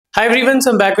Hi everyone,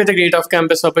 so I'm back with a great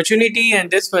off-campus opportunity, and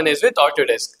this one is with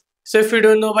Autodesk. So if you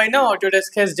don't know by now,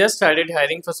 Autodesk has just started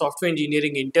hiring for software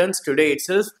engineering interns today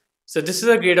itself. So this is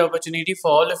a great opportunity for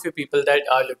all of you people that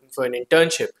are looking for an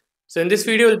internship. So in this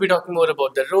video, we'll be talking more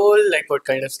about the role, like what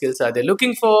kind of skills are they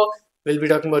looking for. We'll be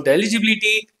talking about the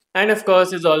eligibility, and of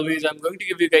course, as always, I'm going to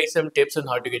give you guys some tips on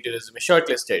how to get your resume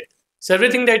shortlisted. So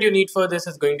everything that you need for this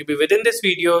is going to be within this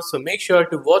video. So make sure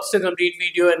to watch the complete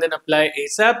video and then apply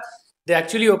ASAP. They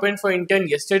actually opened for intern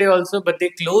yesterday also, but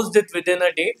they closed it within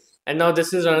a day. And now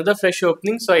this is another fresh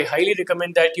opening. So I highly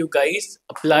recommend that you guys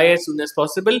apply as soon as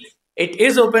possible. It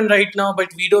is open right now, but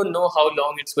we don't know how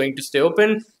long it's going to stay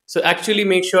open. So actually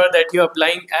make sure that you're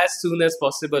applying as soon as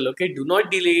possible. Okay, do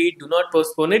not delay it, do not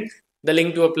postpone it. The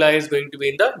link to apply is going to be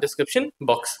in the description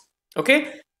box.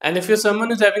 Okay, and if you're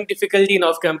someone who's having difficulty in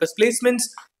off-campus placements,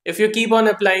 if you keep on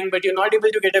applying but you're not able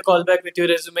to get a call back with your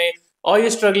resume, or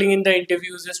you're struggling in the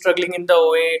interviews, you're struggling in the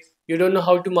OA, you don't know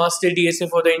how to master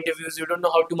DSA for the interviews, you don't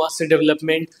know how to master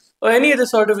development, or any other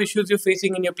sort of issues you're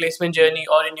facing in your placement journey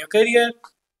or in your career,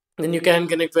 then you can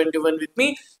connect one to one with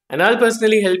me, and I'll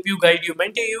personally help you, guide you,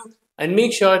 mentor you, and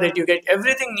make sure that you get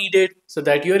everything needed so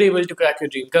that you're able to crack your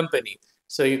dream company.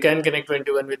 So you can connect one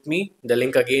to one with me. The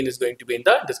link again is going to be in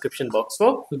the description box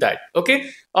for that. Okay.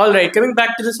 All right. Coming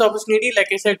back to this opportunity, like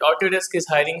I said, Autodesk is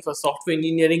hiring for software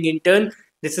engineering intern.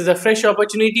 This is a fresh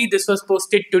opportunity. This was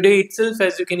posted today itself,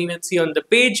 as you can even see on the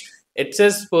page. It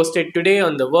says posted today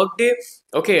on the workday.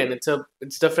 Okay, and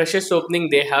it's the freshest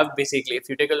opening they have basically. If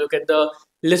you take a look at the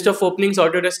list of openings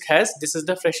Autodesk has, this is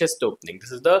the freshest opening.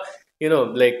 This is the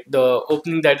like the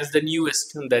opening that is the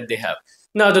newest that they have.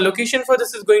 Now the location for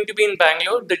this is going to be in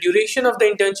Bangalore. The duration of the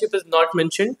internship is not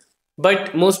mentioned,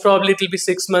 but most probably it will be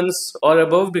 6 months or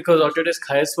above because Autodesk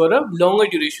hires for a longer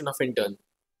duration of intern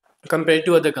compared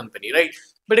to other company, right?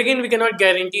 But again, we cannot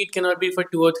guarantee it cannot be for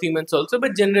 2 or 3 months also.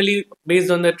 But generally,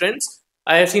 based on the trends,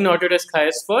 I have seen Autodesk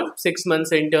hires for 6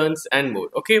 months interns and more.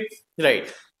 Okay,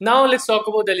 right. Now let's talk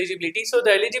about the eligibility. So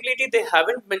the eligibility they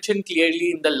haven't mentioned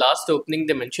clearly in the last opening.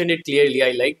 They mentioned it clearly.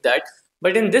 I like that.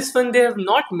 But in this one, they have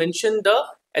not mentioned the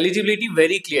eligibility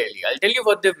very clearly. I'll tell you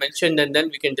what they've mentioned and then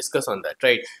we can discuss on that,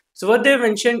 right? So what they've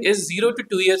mentioned is 0 to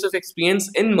 2 years of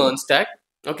experience in MERN-Stack.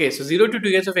 Okay, so 0 to 2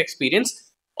 years of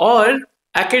experience or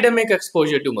academic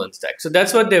exposure to MERN-Stack. So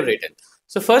that's what they've written.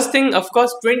 So first thing, of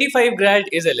course, 25 grad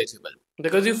is eligible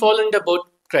because you fall under both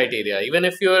criteria. Even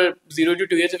if you're 0 to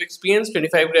 2 years of experience,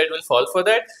 25 grad will fall for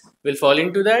that, will fall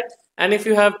into that. And if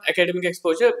you have academic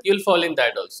exposure, you'll fall in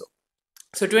that also.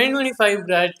 So 2025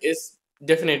 grad is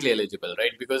definitely eligible,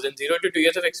 right? Because in 0 to 2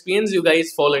 years of experience, you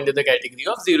guys fall under the category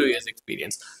of 0 years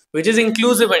experience, which is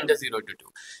inclusive under 0 to 2.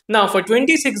 Now for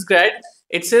 26 grad,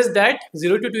 it says that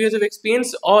 0 to 2 years of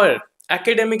experience or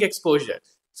academic exposure.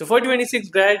 So for 26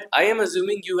 grad, I am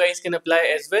assuming you guys can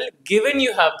apply as well, given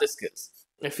you have the skills.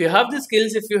 If you have the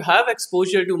skills, if you have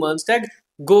exposure to MERN-Stack,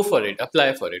 go for it,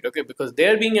 apply for it, okay? Because they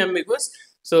are being ambiguous.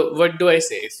 So what do I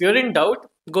say? If you're in doubt,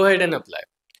 go ahead and apply.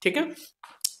 Okay?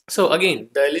 So again,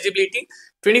 the eligibility,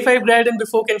 25 grad and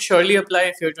before can surely apply.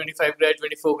 If you're 25 grad,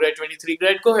 24 grad, 23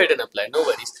 grad, go ahead and apply, no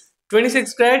worries.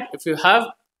 26 grad, if you have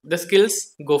the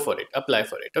skills, go for it, apply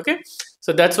for it, okay?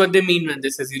 So that's what they mean when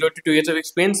this is 0 to 2 years of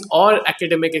experience or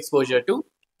academic exposure to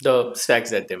the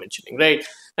stacks that they're mentioning, right?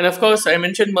 And of course, I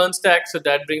mentioned MERN-Stack, so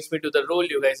that brings me to the role.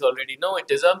 You guys already know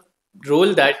it is a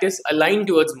role that is aligned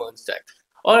towards MERN-Stack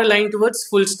or aligned towards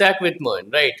full stack with MERN,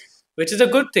 right? Which is a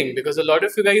good thing because a lot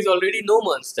of you guys already know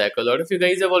MERN-Stack. A lot of you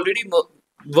guys have already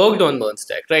worked on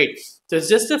MERN-Stack, right? So it's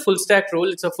just a full stack role.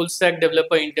 It's a full stack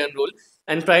developer intern role.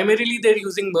 And primarily they're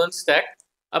using MERN-Stack.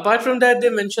 Apart from that, they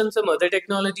mentioned some other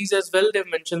technologies as well.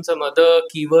 They've mentioned some other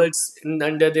keywords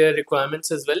under their requirements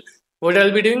as well. What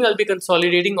I'll be doing, I'll be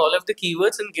consolidating all of the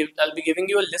keywords and I'll be giving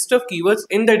you a list of keywords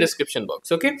in the description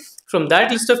box. Okay. From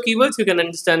that list of keywords, you can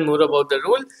understand more about the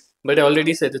role. But I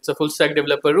already said it's a full stack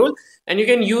developer role and you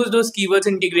can use those keywords,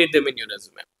 integrate them in your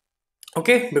resume.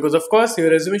 Okay. Because of course, your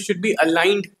resume should be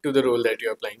aligned to the role that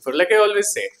you're applying for. Like I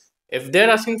always say, if they're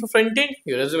asking for front end,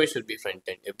 your resume should be front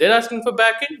end. If they're asking for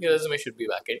back end, your resume should be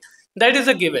back end. That is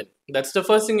a given. That's the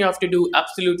first thing you have to do.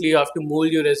 Absolutely, you have to mold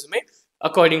your resume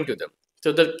according to them.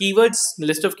 So the keywords,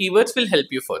 list of keywords will help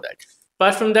you for that.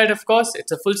 Apart from that, of course,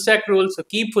 it's a full stack role. So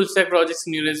keep full stack projects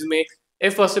in your resume.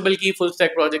 If possible, keep full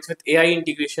stack projects with AI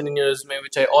integration in your resume,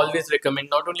 which I always recommend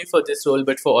not only for this role,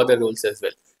 but for other roles as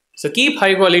well. So keep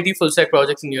high quality full stack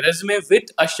projects in your resume with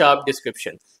a sharp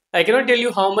description. I cannot tell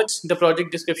you how much the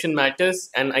project description matters,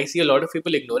 and I see a lot of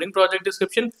people ignoring project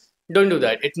description. Don't do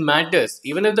that. It matters.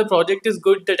 Even if the project is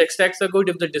good, the tech stacks are good,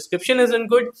 if the description isn't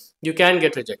good, you can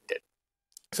get rejected.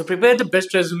 So prepare the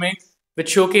best resume with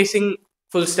showcasing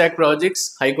full stack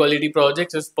projects, high quality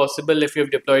projects. If possible, if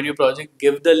you've deployed your project,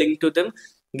 give the link to them,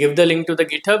 give the link to the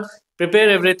GitHub, prepare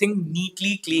everything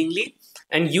neatly, cleanly,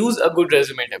 and use a good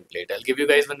resume template. I'll give you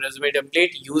guys one resume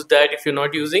template. Use that if you're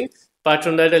not using. Apart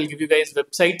from that, I'll give you guys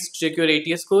websites to check your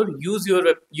ATS score.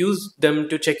 Use them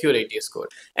to check your ATS score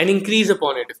and increase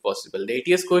upon it if possible. The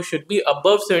ATS score should be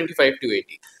above 75 to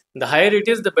 80. The higher it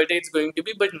is, the better it's going to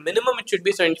be, but minimum it should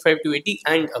be 75 to 80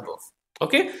 and above.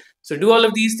 Okay, so do all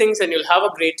of these things and you'll have a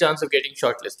great chance of getting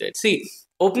shortlisted. See,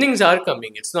 openings are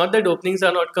coming. It's not that openings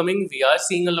are not coming. We are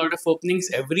seeing a lot of openings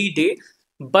every day,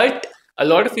 but a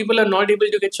lot of people are not able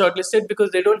to get shortlisted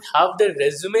because they don't have the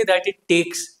resume that it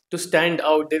takes to stand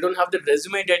out. They don't have the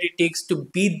resume that it takes to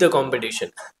beat the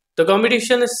competition. The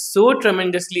competition is so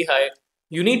tremendously high.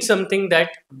 You need something that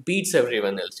beats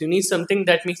everyone else. You need something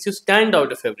that makes you stand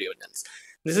out of everyone else.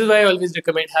 This is why I always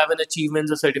recommend have an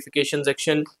achievements or certification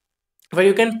section where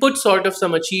you can put sort of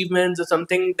some achievements or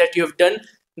something that you've done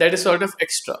that is sort of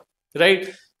extra,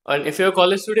 right? And if you're a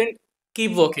college student,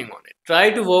 keep working on it. Try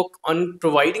to work on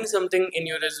providing something in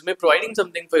your resume, providing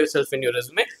something for yourself in your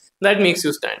resume that makes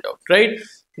you stand out, right?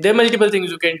 There are multiple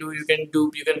things you can do.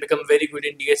 You can become very good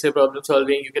in DSA problem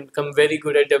solving. You can become very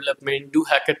good at development, do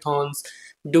hackathons,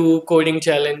 do coding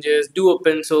challenges, do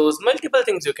open source, multiple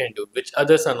things you can do, which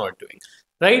others are not doing,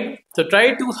 right? So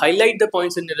try to highlight the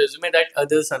points in your resume that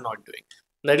others are not doing.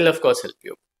 That will of course help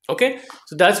you. Okay,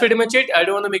 so that's pretty much it. I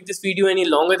don't want to make this video any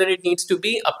longer than it needs to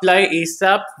be. Apply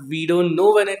ASAP. We don't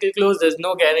know when it will close. There's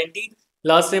no guarantee.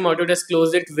 Last time Autodesk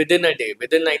closed it within a day,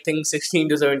 within I think 16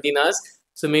 to 17 hours.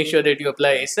 So make sure that you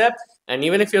apply ASAP. And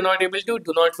even if you're not able to,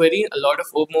 do not worry. A lot of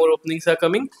more openings are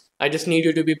coming. I just need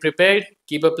you to be prepared.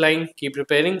 Keep applying, keep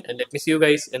preparing, and let me see you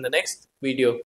guys in the next video.